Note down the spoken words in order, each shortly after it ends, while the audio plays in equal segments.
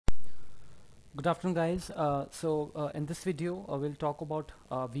Good afternoon, guys. In this video, we'll talk about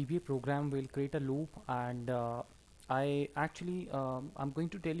VBA program. We'll create a loop, and I'm going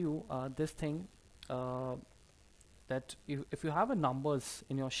to tell you this thing uh, that if you have a numbers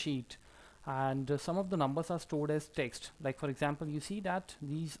in your sheet, and some of the numbers are stored as text. Like for example, you see that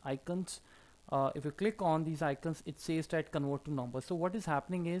these icons. If you click on these icons, it says that convert to numbers. So what is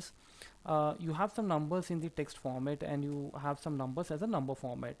happening is you have some numbers in the text format and you have some numbers as a number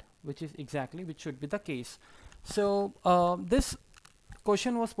format, which should be the case. So this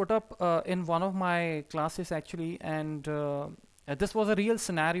question was put up in one of my classes actually, and this was a real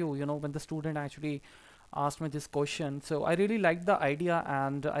scenario, when the student actually asked me this question. So I really liked the idea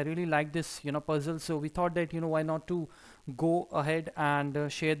and I really liked this puzzle. So we thought that why not to go ahead and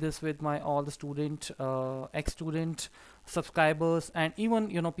share this with my all the student ex-student subscribers, and even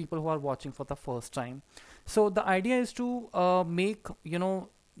people who are watching for the first time. So the idea is to make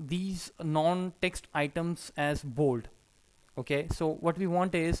these non-text items as bold. Okay, so what we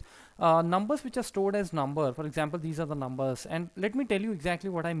want is numbers which are stored as number. For example, these are the numbers, and let me tell you exactly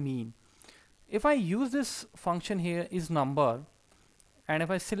what I mean. If I use this function here is number, and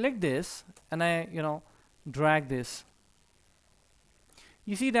if I select this and I drag this,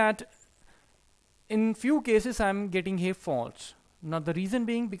 you see that in few cases I'm getting here false. Now the reason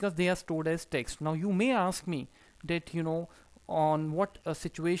being because they are stored as text. Now you may ask me that on what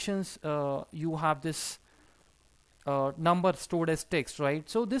situations you have this number stored as text, right?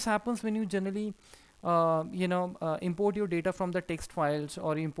 So this happens when you generally import your data from the text files,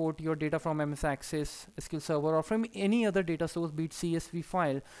 or import your data from MS Access SQL Server, or from any other data source, be it CSV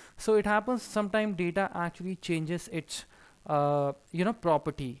file. So it happens sometimes data actually changes its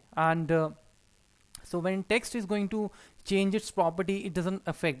property, and so when text is going to change its property, it doesn't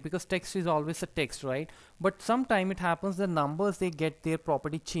affect, because text is always a text, right? But sometime it happens the numbers, they get their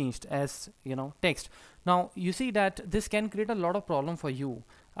property changed as text. Now you see that this can create a lot of problem for you.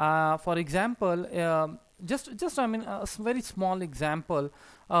 For example, just I mean a very small example.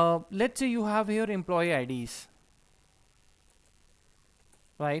 Let's say you have here employee IDs,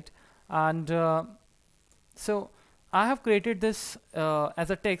 right? And so I have created this as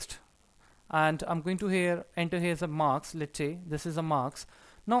a text, and I'm going to here enter here as a marks. Let's say this is a marks.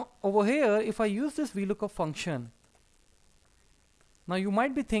 Now over here, if I use this VLOOKUP function, now you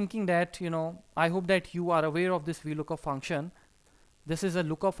might be thinking that I hope that you are aware of this VLOOKUP function. This is a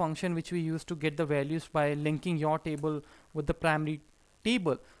lookup function which we use to get the values by linking your table with the primary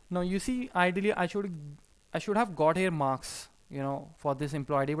table. Now you see, ideally I should have got here marks for this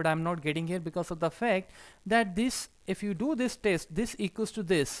employee ID, but I'm not getting here because of the fact that this, if you do this test, this equals to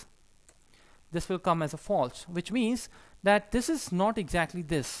this will come as a false, which means that this is not exactly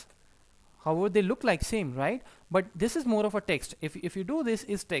this. However, they look like same, right? But this is more of a text. If you do this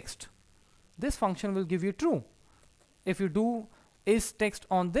is text, this function will give you true. If you do is text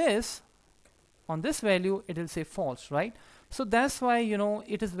on this value, it will say false, right? So that's why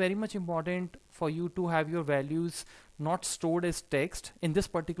it is very much important for you to have your values not stored as text. In this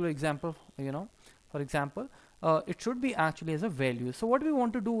particular example, for example, it should be actually as a value. So what we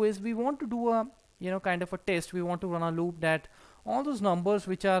want to do is we want to do a kind of a test. We want to run a loop that all those numbers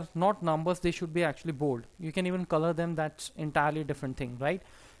which are not numbers, they should be actually bold. You can even color them, that's entirely different thing, right?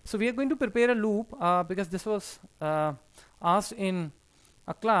 So we are going to prepare a loop because this was asked in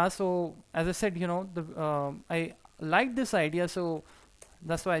a class. So as I said, I like this idea, so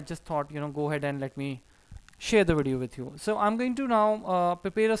that's why I just thought go ahead and let me share the video with you. So I'm going to now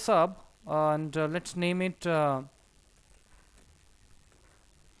prepare a sub, and let's name it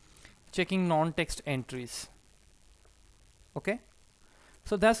checking non-text entries. Okay,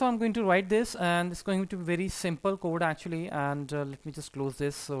 so that's how I'm going to write this, and it's going to be very simple code actually. And let me just close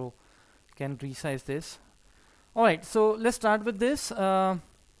this so you can resize this. Alright, so let's start with this. I'm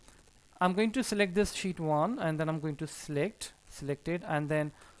going to select this sheet 1, and then I'm going to select it, and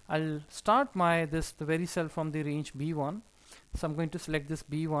then I'll start the very cell from the range B1. So I'm going to select this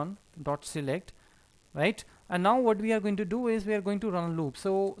B1 dot select, right? And now what we are going to do is we are going to run a loop.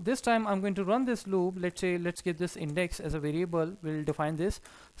 So this time I'm going to run this loop. Let's give this index as a variable. We'll define this.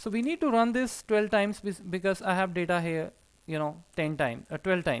 So we need to run this 12 times because I have data here 12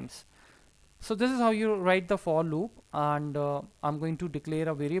 times. So this is how you write the for loop, and I'm going to declare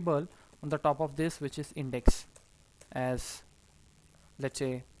a variable on the top of this which is index as, let's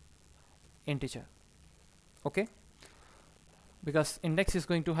say, integer. Okay, because index is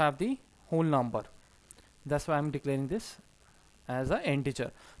going to have the whole number, that's why I'm declaring this as an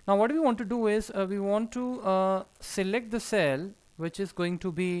integer. Now what we want to do is we want to select the cell which is going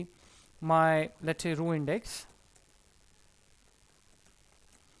to be my, let's say, row index,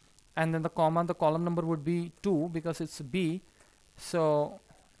 and then the comma, the column number would be 2 because it's B. So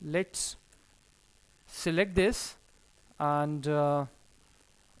let's select this, and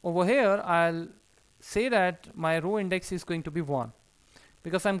over here I'll say that my row index is going to be 1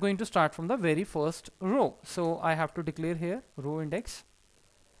 because I'm going to start from the very first row. So I have to declare here row index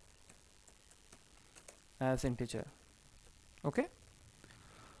as integer. Okay.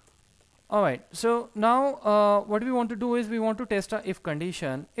 Alright, so now what we want to do is we want to test a if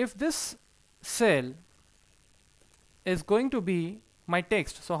condition. If this cell is going to be my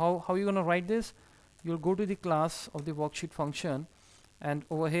text, so how are you going to write this? You'll go to the class of the worksheet function, and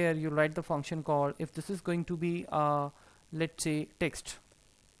over here you write the function called if this is going to be let's say text.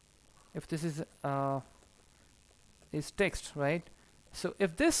 If this is text, right? So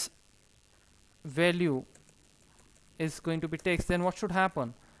if this value is going to be text, then what should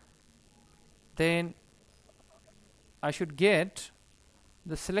happen? Then I should get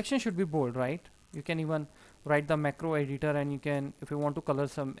the selection should be bold, right? You can even write the macro editor, and you can, if you want to color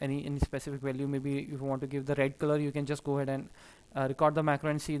some any specific value, maybe if you want to give the red color, you can just go ahead and record the macro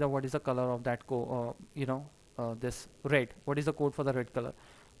and see the what is the color of that this red, what is the code for the red color.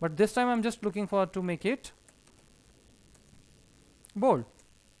 But this time I'm just looking for to make it bold.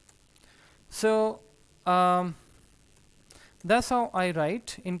 So that's how I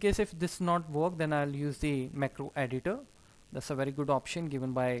write. In case if this not work, then I'll use the macro editor. That's a very good option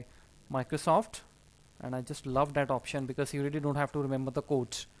given by Microsoft, and I just love that option because you really don't have to remember the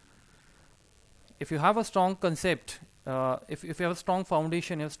codes. If you have a strong concept, if you have a strong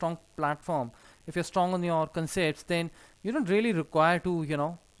foundation, you have a strong platform, if you're strong on your concepts, then you don't really require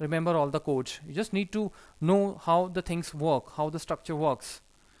to remember all the codes. You just need to know how the things work, how the structure works.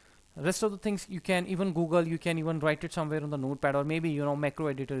 Rest of the things you can even Google, you can even write it somewhere on the notepad, or maybe macro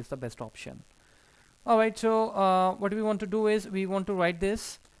editor is the best option. Alright, so what we want to do is we want to write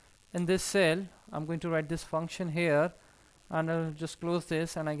this in this cell. I'm going to write this function here, and I'll just close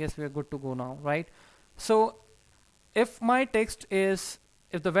this, and I guess we are good to go now, right? So if my text is,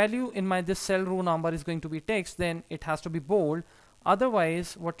 if the value in my this cell row number is going to be text, then it has to be bold.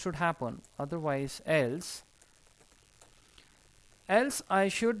 Otherwise, what should happen? Otherwise, else I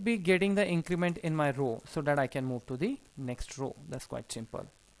should be getting the increment in my row so that I can move to the next row. That's quite simple.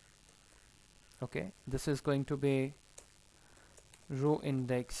 Okay, this is going to be row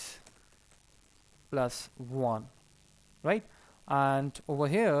index plus 1, right? And over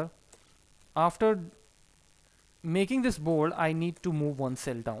here, after making this bold, I need to move one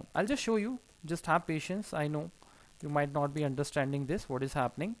cell down. I'll just show you. Just have patience. I know you might not be understanding this, what is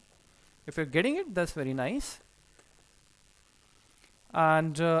happening. If you're getting it, that's very nice.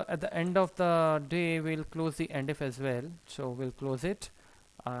 And at the end of the day, we'll close the end if as well. So we'll close it,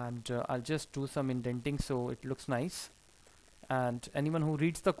 and I'll just do some indenting so it looks nice, and anyone who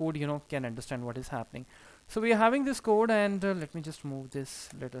reads the code can understand what is happening. So we are having this code, and let me just move this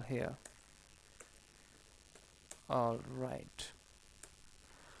little here. All right,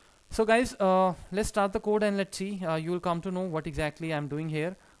 so guys, let's start the code and let's see. You will come to know what exactly I'm doing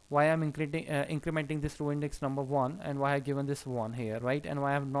here, why I'm incrementing this row index number 1, and why I've given this 1 here, right? And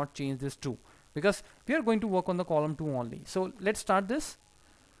why I have not changed this 2, because we are going to work on the column 2 only. So let's start this.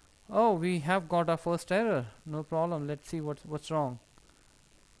 Oh, we have got our first error. No problem. Let's see what's wrong.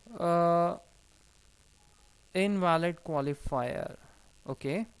 Invalid qualifier.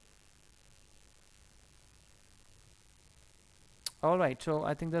 Okay. Alright, so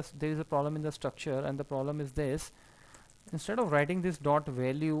I think there is a problem in the structure, and the problem is this. Instead of writing this dot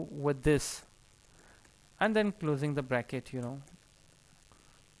value with this and then closing the bracket,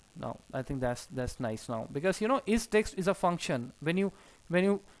 now I think that's nice now, because is text is a function. When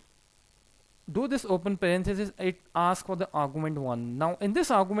you do this open parenthesis, it asks for the argument 1. Now in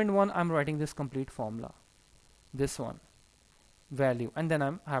this argument 1, I'm writing this complete formula, this one value, and then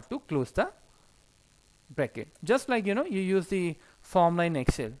I have to close the bracket, just like you use the formula in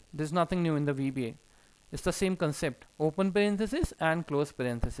Excel. There's nothing new in the VBA. It's the same concept, open parenthesis and close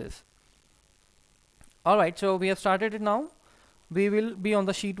parenthesis. Alright, so we have started it now. We will be on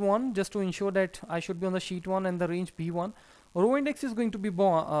the sheet 1, just to ensure that I should be on the sheet 1 and the range B1. Row index is going to be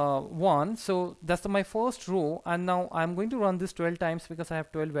 1, so that's my first row, and now I'm going to run this 12 times because I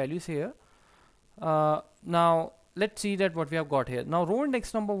have 12 values here. Now let's see that what we have got here. Now row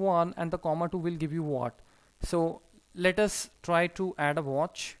index number 1 and the comma 2 will give you what? So let us try to add a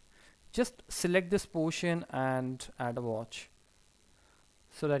watch. Just select this portion and add a watch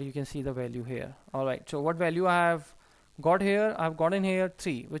so that you can see the value here. Alright, so what value I have got here? I've got in here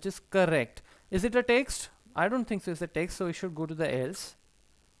 3, which is correct. Is it a text? I don't think so. It's a text, so it should go to the else.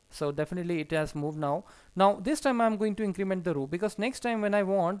 So definitely it has moved now. Now this time I'm going to increment the row, because next time when I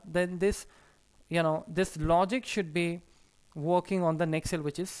want, then this, this logic should be working on the next cell,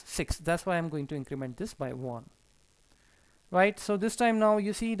 which is 6. That's why I'm going to increment this by 1. Right, so this time now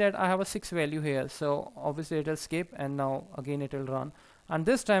you see that I have a 6 value here, so obviously it will skip, and now again it will run. And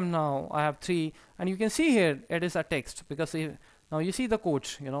this time now I have 3, and you can see here it is a text, because now you see the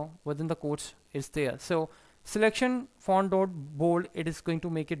quotes, within the quotes is there. So selection font dot bold, it is going to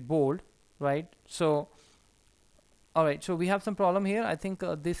make it bold, right? So alright, so we have some problem here. I think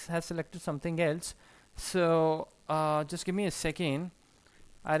this has selected something else. So just give me a second.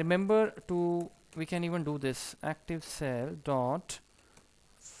 I remember we can even do this, active cell dot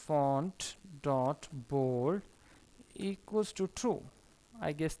font dot bold equals to true.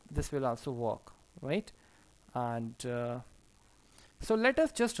 I guess this will also work, right? And so let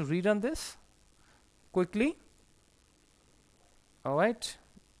us just rerun this quickly. All right,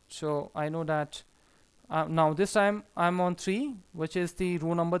 so I know that now this time I'm on 3, which is the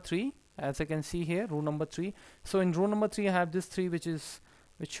row number 3, as I can see here, row number 3. So in row number 3 I have this 3, which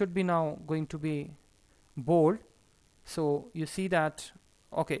should be now going to be bold. So you see that.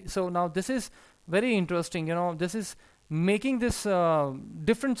 Okay, so now this is very interesting, this is making this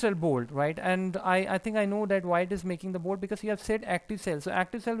different cell bold, right? And I think I know that why it is making the bold, because you have said active cell. So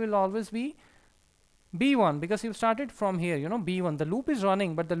active cell will always be B1, because you've started from here, B1. The loop is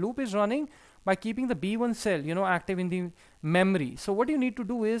running, but the loop is running by keeping the B1 cell, active in the memory. So what you need to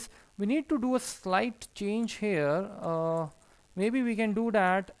do is, we need to do a slight change here. Maybe we can do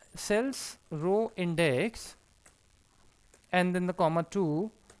that, cells row index, and then the comma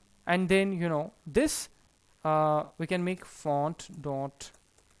 2, and then this we can make font dot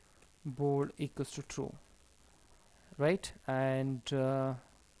bold equals to true, right? And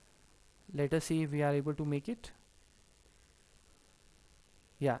let us see if we are able to make it.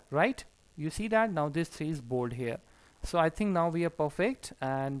 Yeah, right, you see that now this 3 is bold here. So I think now we are perfect,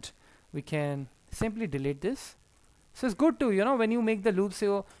 and we can simply delete this. So it's good to, when you make the loops,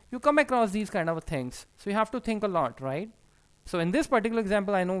 you come across these kind of things, so you have to think a lot, right? So in this particular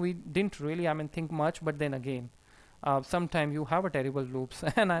example, I know we didn't really think much, but then again, sometime you have a terrible loops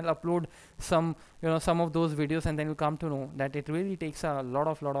and I'll upload some of those videos, and then you'll come to know that it really takes a lot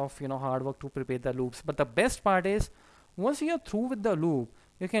of hard work to prepare the loops. But the best part is, once you're through with the loop,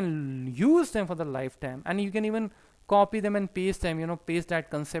 you can use them for the lifetime, and you can even copy them and paste them, paste that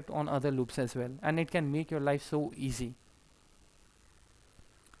concept on other loops as well, and it can make your life so easy.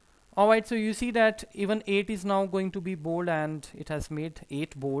 Alright, so you see that even 8 is now going to be bold, and it has made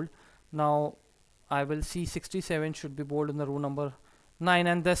 8 bold. Now I will see 67 should be bold in the row number 9,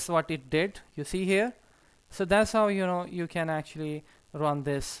 and that's what it did, you see here. So that's how you can actually run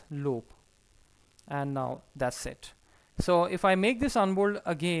this loop, and now that's it. So if I make this unbold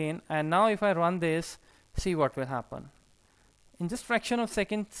again, and now if I run this, see what will happen. In just fraction of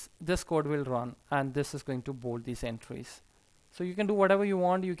seconds, this code will run, and this is going to bold these entries. So you can do whatever you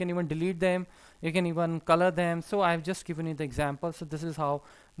want. You can even delete them, you can even color them. So I've just given you the example. So this is how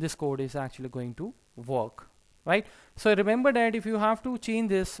this code is actually going to work, right? So remember that if you have to change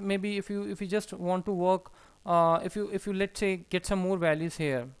this, maybe if you just want to work, if you let's say get some more values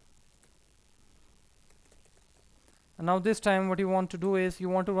here, and now this time what you want to do is you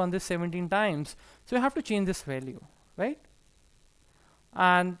want to run this 17 times, so you have to change this value, right?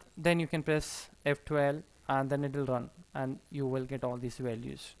 And then you can press F12, and then it will run, and you will get all these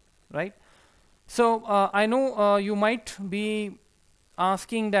values, right? So I know you might be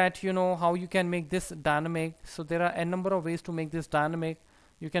asking that how you can make this dynamic. So there are a number of ways to make this dynamic.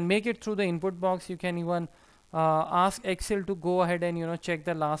 You can make it through the input box. You can even ask Excel to go ahead and check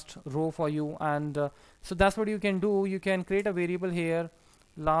the last row for you, and so that's what you can do. You can create a variable here,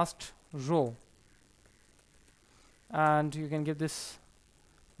 last row, and you can give this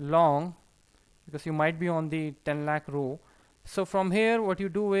long, because you might be on the 10 lakh row. So from here what you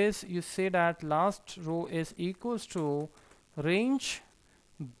do is you say that last row is equals to range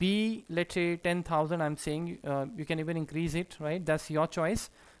B, let's say 10,000. I'm saying you can even increase it, right? That's your choice.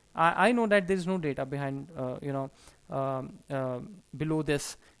 I know that there is no data behind below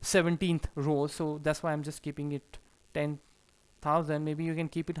this 17th row, so that's why I'm just keeping it 10,000. Maybe you can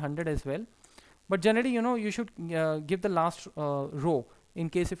keep it 100 as well, but generally you should give the last row, in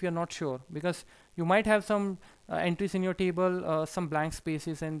case if you're not sure, because you might have some entries in your table, some blank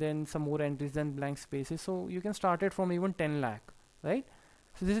spaces, and then some more entries than blank spaces. So you can start it from even 10 lakh, right?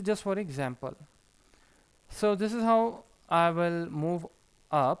 So this is just for example. So this is how I will move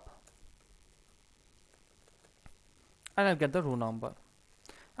up, and I'll get the row number,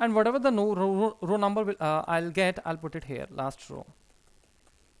 and whatever the row number will, I'll put it here, last row.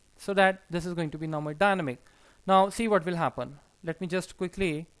 so that this is going to be now my dynamic. Now see what will happen. Let me just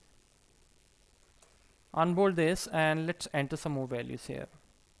quickly unbold this and let's enter some more values here.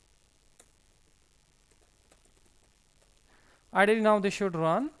 Ideally now this should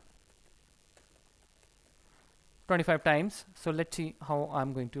run 25 times. So let's see how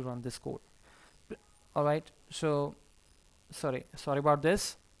I'm going to run this code. Alright, so sorry about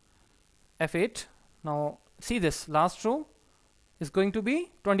this. F8. Now see, this last row is going to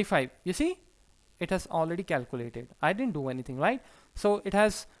be 25. You see, it has already calculated. I didn't do anything, right? So it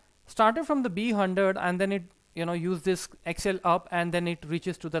has started from the B100 and then it use this Excel up and then it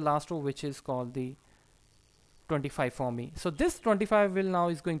reaches to the last row, which is called the 25 for me. So this 25 will now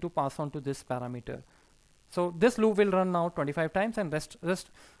is going to pass on to this parameter. So this loop will run now 25 times, and rest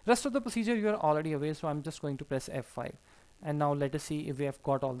of the procedure you are already aware. So I'm just going to press F5, and now let us see if we have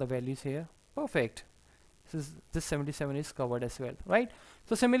got all the values here. Perfect. This 77 is covered as well, right?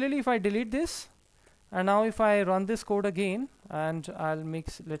 So similarly, if I delete this, and now if I run this code again, and I'll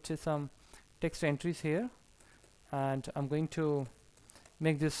mix, let's say, some text entries here, and I'm going to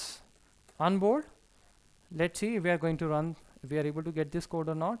make this unbold. Let's see if we are going to run, if we are able to get this code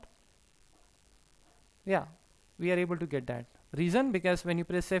or not. Yeah, we are able to get that. Reason, because when you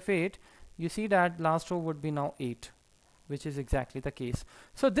press F8, you see that last row would be now 8, which is exactly the case.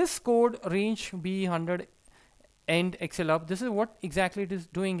 So this code range B100 end Excel up, this is what exactly it is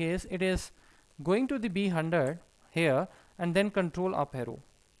doing is, it is going to the B100 here and then control up arrow,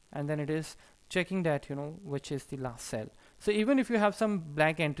 and then it is checking that which is the last cell. So even if you have some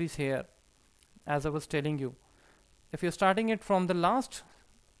blank entries here, as I was telling you, if you're starting it from the last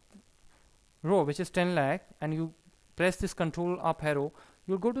row, which is 10 lakh, and you press this control up arrow,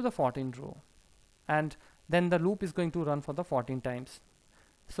 you'll go to the 14th row, and then the loop is going to run for the 14 times.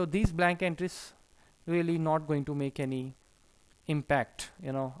 So these blank entries really not going to make any impact,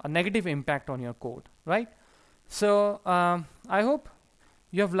 a negative impact on your code, right? So I hope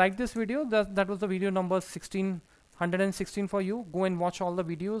you have liked this video. That was the video number 1616 for you. Go and watch all the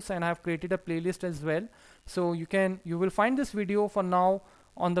videos, and I have created a playlist as well. So you will find this video for now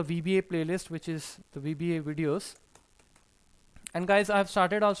on the VBA playlist, which is the VBA videos. And guys, I have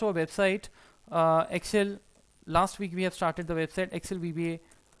started also a website, Excel. Last week we have started the website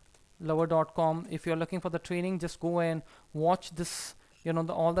excelvbalover.com. If you're looking for the training, just go and watch this,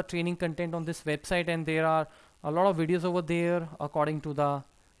 all the training content on this website, and there are a lot of videos over there according to the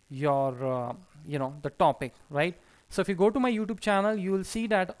the topic, right? So if you go to my YouTube channel, you will see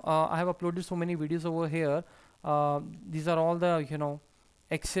that I have uploaded so many videos over here. These are all the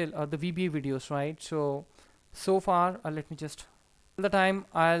Excel, the VBA videos, right? So far, let me just, till the time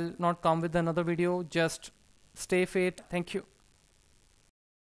I'll not come with another video, just stay fit. Thank you.